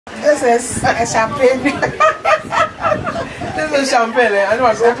This is a champagne. This is champagne. I know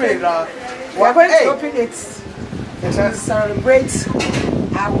what's opening now. We're going to open it to celebrate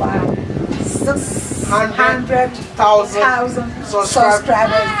our 600,000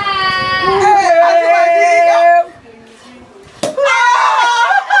 subscribers. Hey!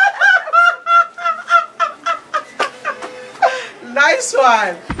 Nice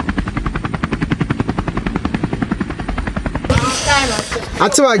one.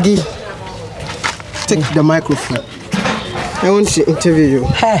 Atuagi, take the microphone. I want to interview you.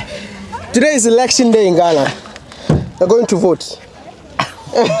 Hey. Today is election day in Ghana. They're going to vote.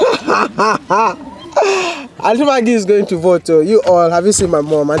 Atuagi is going to vote. You all, have you seen my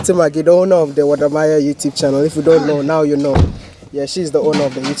mom? Atuagi, the owner of the WODEMAYA YouTube channel. If you don't know, now you know. Yeah, she's the owner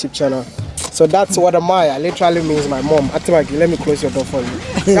of the YouTube channel. So that's WODEMAYA. Literally means my mom. Atuagi, let me close your door for you.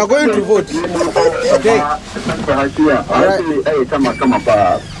 You're going to vote today.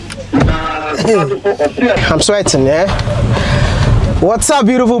 I'm sweating, yeah? What's up,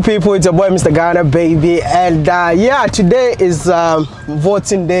 beautiful people? It's your boy, Mr. Ghana, baby. And yeah, today is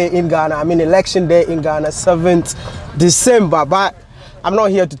voting day in Ghana. I mean, election day in Ghana, 7th December. But I'm not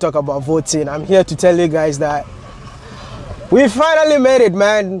here to talk about voting. I'm here to tell you guys that we finally made it,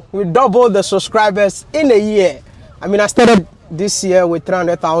 man. We doubled the subscribers in a year. I mean, I started this year with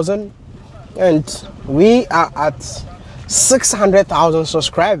 300,000 and we are at 600,000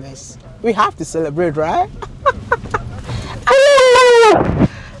 subscribers. We have to celebrate, right?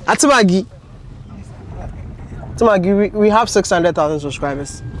 Atuagi, we have 600,000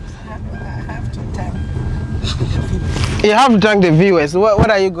 subscribers. I have to thank you have to thank the viewers. What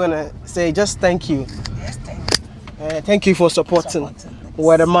are you gonna say? Just thank you. Yes, thank you. Thank you for supporting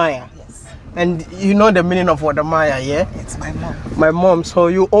WODEMAYA. Yes. And you know the meaning of WODEMAYA, yeah? It's my mom. My mom. So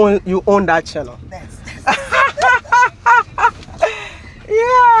you own that channel. Yes.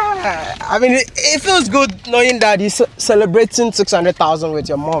 Yeah. I mean, it feels good knowing that you're celebrating 600,000 with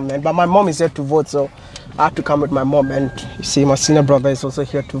your mom, man. But my mom is here to vote, so I have to come with my mom. And you see, my senior brother is also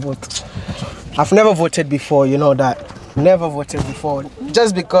here to vote. I've never voted before, you know that. Never voted before.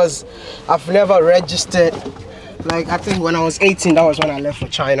 Just because I've never registered. Like, I think when I was 18, that was when I left for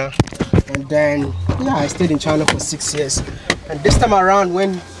China. And then, yeah, I stayed in China for 6 years. And this time around,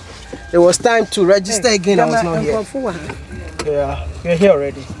 when it was time to register again, I was not here. Yeah, you're here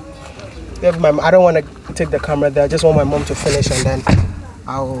already. I don't want to take the camera there. I just want my mom to finish and then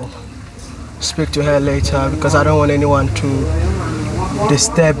I'll speak to her later because I don't want anyone to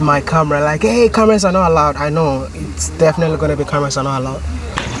disturb my camera. Like, hey, cameras are not allowed. I know, it's definitely going to be cameras are not allowed.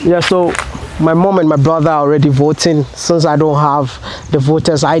 Yeah, so my mom and my brother are already voting. Since I don't have the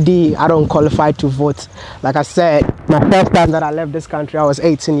voter's ID, I don't qualify to vote. Like I said, my first time that I left this country, I was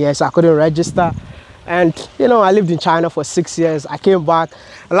 18 years. I couldn't register. And, you know, I lived in China for 6 years. I came back.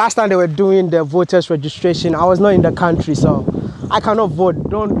 Last time they were doing the voters registration, I was not in the country, so I cannot vote.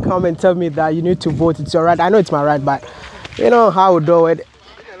 Don't come and tell me that you need to vote. It's your right. I know it's my right, but you know how we do it.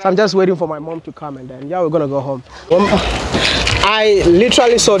 So I'm just waiting for my mom to come and then, yeah, we're going to go home. I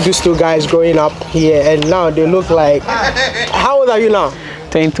literally saw these two guys growing up here and now they look like... How old are you now?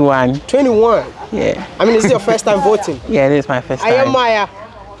 21. 21? Yeah. I mean, is this your first time voting? Yeah, this is my first time. Aiyawodemaya.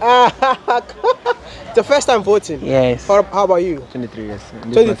 The first time voting? Yes. How about you? 23 years.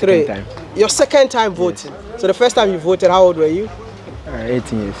 23. Your second time voting. Yes. So the first time you voted, how old were you?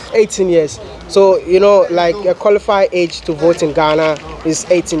 18 years. 18 years. So, you know, like a qualified age to vote in Ghana is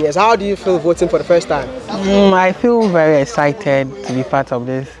 18 years. How do you feel voting for the first time? I feel very excited to be part of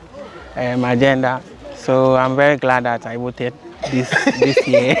this agenda. So I'm very glad that I voted this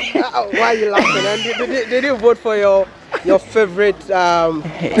year. Why are you laughing? Did you vote for your favorite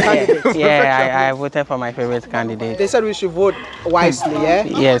candidate? Yeah, I voted for my favorite candidate. They said we should vote wisely, yeah?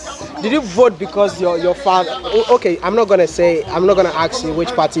 Yes. Did you vote because your father... Okay, I'm not gonna ask you which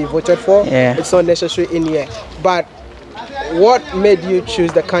party you voted for. Yeah. It's not necessary in here. But what made you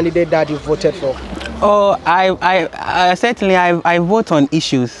choose the candidate that you voted for? Oh, I certainly vote on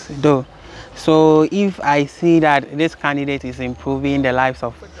issues though. So if I see that this candidate is improving the lives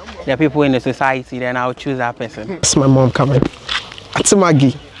of the people in the society, then I'll choose that person. It's my mom coming.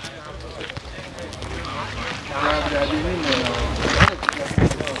 Atuagi.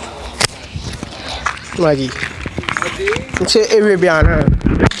 Maggie. It's Arabian.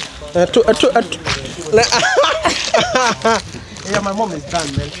 Yeah, my mom is done,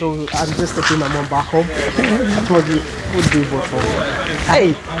 man. So I'm just taking my mom back home. Atuagi, what do you vote for?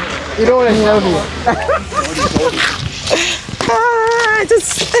 Hey, you don't want to tell me.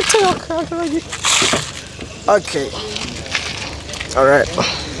 Okay. All right.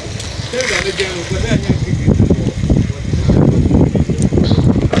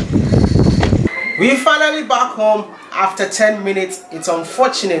 We finally back home after 10 minutes. It's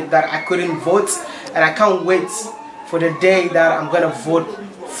unfortunate that I couldn't vote, and I can't wait for the day that I'm gonna vote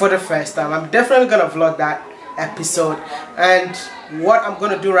for the first time. I'm definitely gonna vlog that episode, and what I'm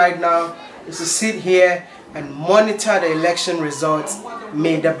gonna do right now is to sit here and monitor the election results.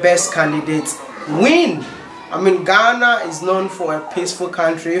 May the best candidate win. I mean, Ghana is known for a peaceful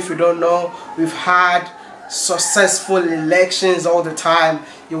country. If you don't know, we've had successful elections all the time.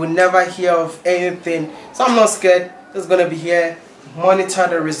 You will never hear of anything, so I'm not scared. Just gonna be here, monitor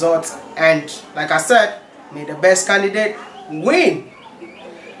the results, and like I said, may the best candidate win.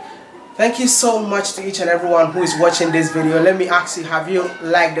 Thank you so much to each and everyone who is watching this video. Let me ask you, have you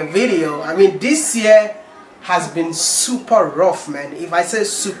liked the video? I mean, this year has been super rough, man. If I say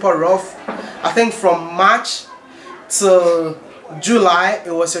super rough, I think from March to July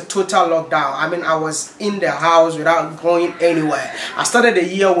it was a total lockdown. I mean, I was in the house without going anywhere. I started the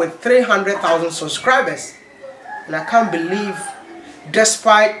year with 300,000 subscribers, and I can't believe,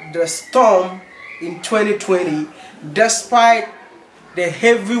 despite the storm in 2020, despite the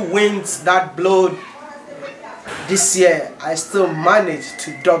heavy winds that blowed this year, I still managed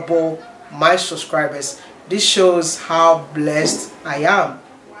to double my subscribers. This shows how blessed I am.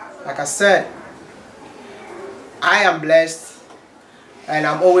 Like I said, I am blessed, and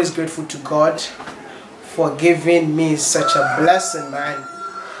I'm always grateful to God for giving me such a blessing, man.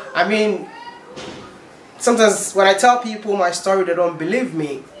 I mean, sometimes when I tell people my story, they don't believe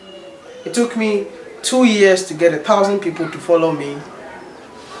me. It took me 2 years to get 1,000 people to follow me,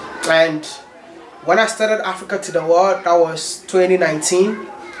 and when I started Africa to the World, that was 2019.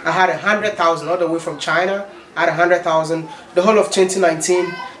 I had 100,000 all the way from China. I had 100,000. The whole of 2019,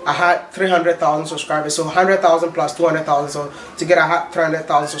 I had 300,000 subscribers. So 100,000 plus 200,000. So to get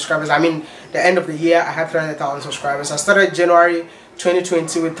 300,000 subscribers. I mean, the end of the year, I had 300,000 subscribers. I started January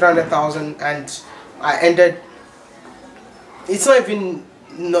 2020 with 300,000, and I ended. It's not even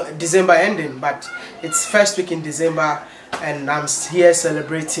December ending, but it's first week in December, and I'm here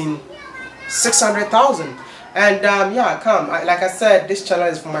celebrating 600,000. And yeah, like I said, this channel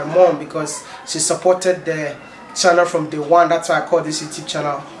is for my mom because she supported the channel from day one. That's why I call this YouTube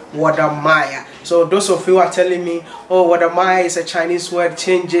channel WODEMAYA. So those of you who are telling me, oh, WODEMAYA is a Chinese word,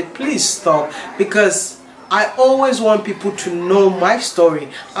 change it, please stop, because I always want people to know my story.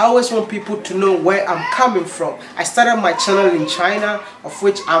 I always want people to know where I'm coming from. I started my channel in China, of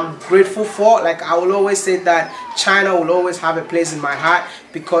which I'm grateful for. Like, I will always say that China will always have a place in my heart,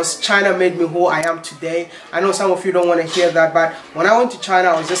 because China made me who I am today. I know some of you don't want to hear that, but when I went to China,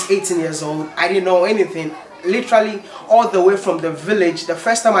 I was just 18 years old. I didn't know anything. Literally all the way from the village. The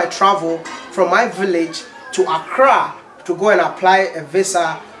first time I traveled from my village to Accra to go and apply a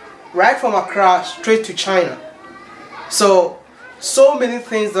visa, right from Accra straight to China. So many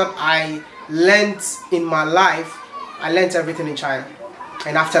things that I learned in my life, I learned everything in China.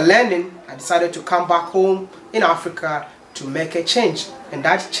 And after learning, I decided to come back home in Africa to make a change. And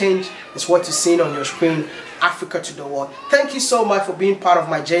that change is what you're seeing on your screen, Africa to the World. Thank you so much for being part of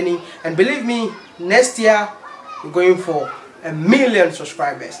my journey. And believe me, next year, we're going for 1 million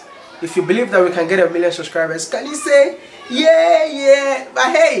subscribers. If you believe that we can get 1 million subscribers, can you say, yeah?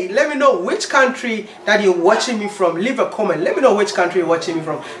 But hey, let me know which country that you're watching me from. Leave a comment. Let me know which country you're watching me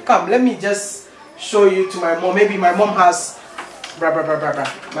from. Come, let me just show you to my mom. Maybe my mom has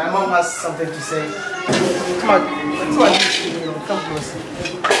my mom has something to say. Come on, Auntie Maggie, come close.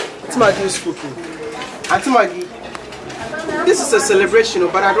 Auntie Maggie is cooking. Auntie Maggie, this is a celebration,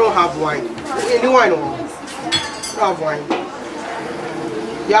 but I don't have wine. Any wine? I don't have wine.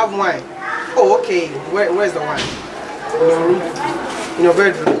 You have wine? Oh, okay. Where's the wine? In your room? In your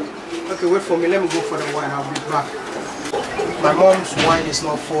bedroom? Okay, wait for me. Let me go for the wine. I'll be back. My mom's wine is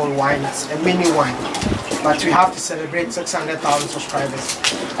not full wine. It's a mini wine. But we have to celebrate 600,000 subscribers.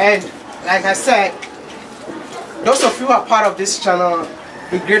 And like I said, those of you who are part of this channel,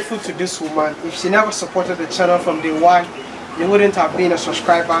 be grateful to this woman. If she never supported the channel from day one, you wouldn't have been a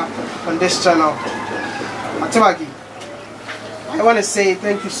subscriber on this channel. Auntie Maggie, I want to say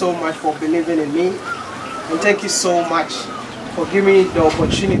thank you so much for believing in me, and thank you so much for giving me the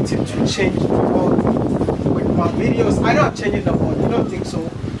opportunity to change the world with my videos. I know I'm changing the world. You don't think so?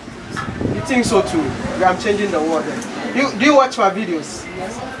 You think so too? Yeah, I'm changing the world. Do you watch my videos?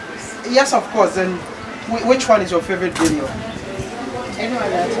 Yes, of course. Yes, of course. Then which one is your favorite video? Anyone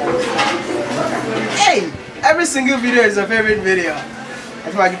that Hey, every single video is a favorite video.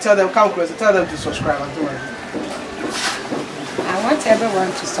 If I can tell them, come closer, tell them to subscribe. I want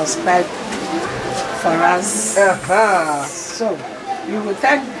everyone to subscribe for us. So, we will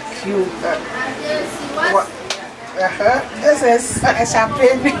thank you. What? This is a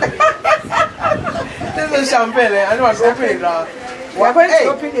champagne. the champagne. I know what's open it now. We are going to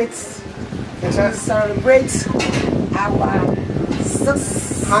open it to celebrate our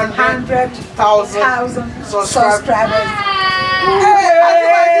 600,000 subscribers.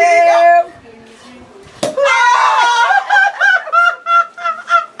 Hey!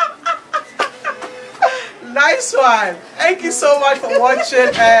 Nice one. Thank you so much for watching,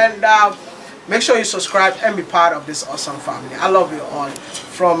 and make sure you subscribe and be part of this awesome family. I love you all.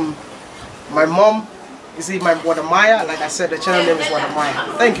 From my mom, is it my WODEMAYA? Like I said, the channel name is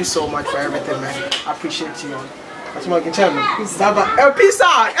WODEMAYA. Thank you so much for everything, man. I appreciate you all. That's what I can tell you. Peace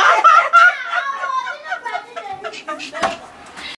out.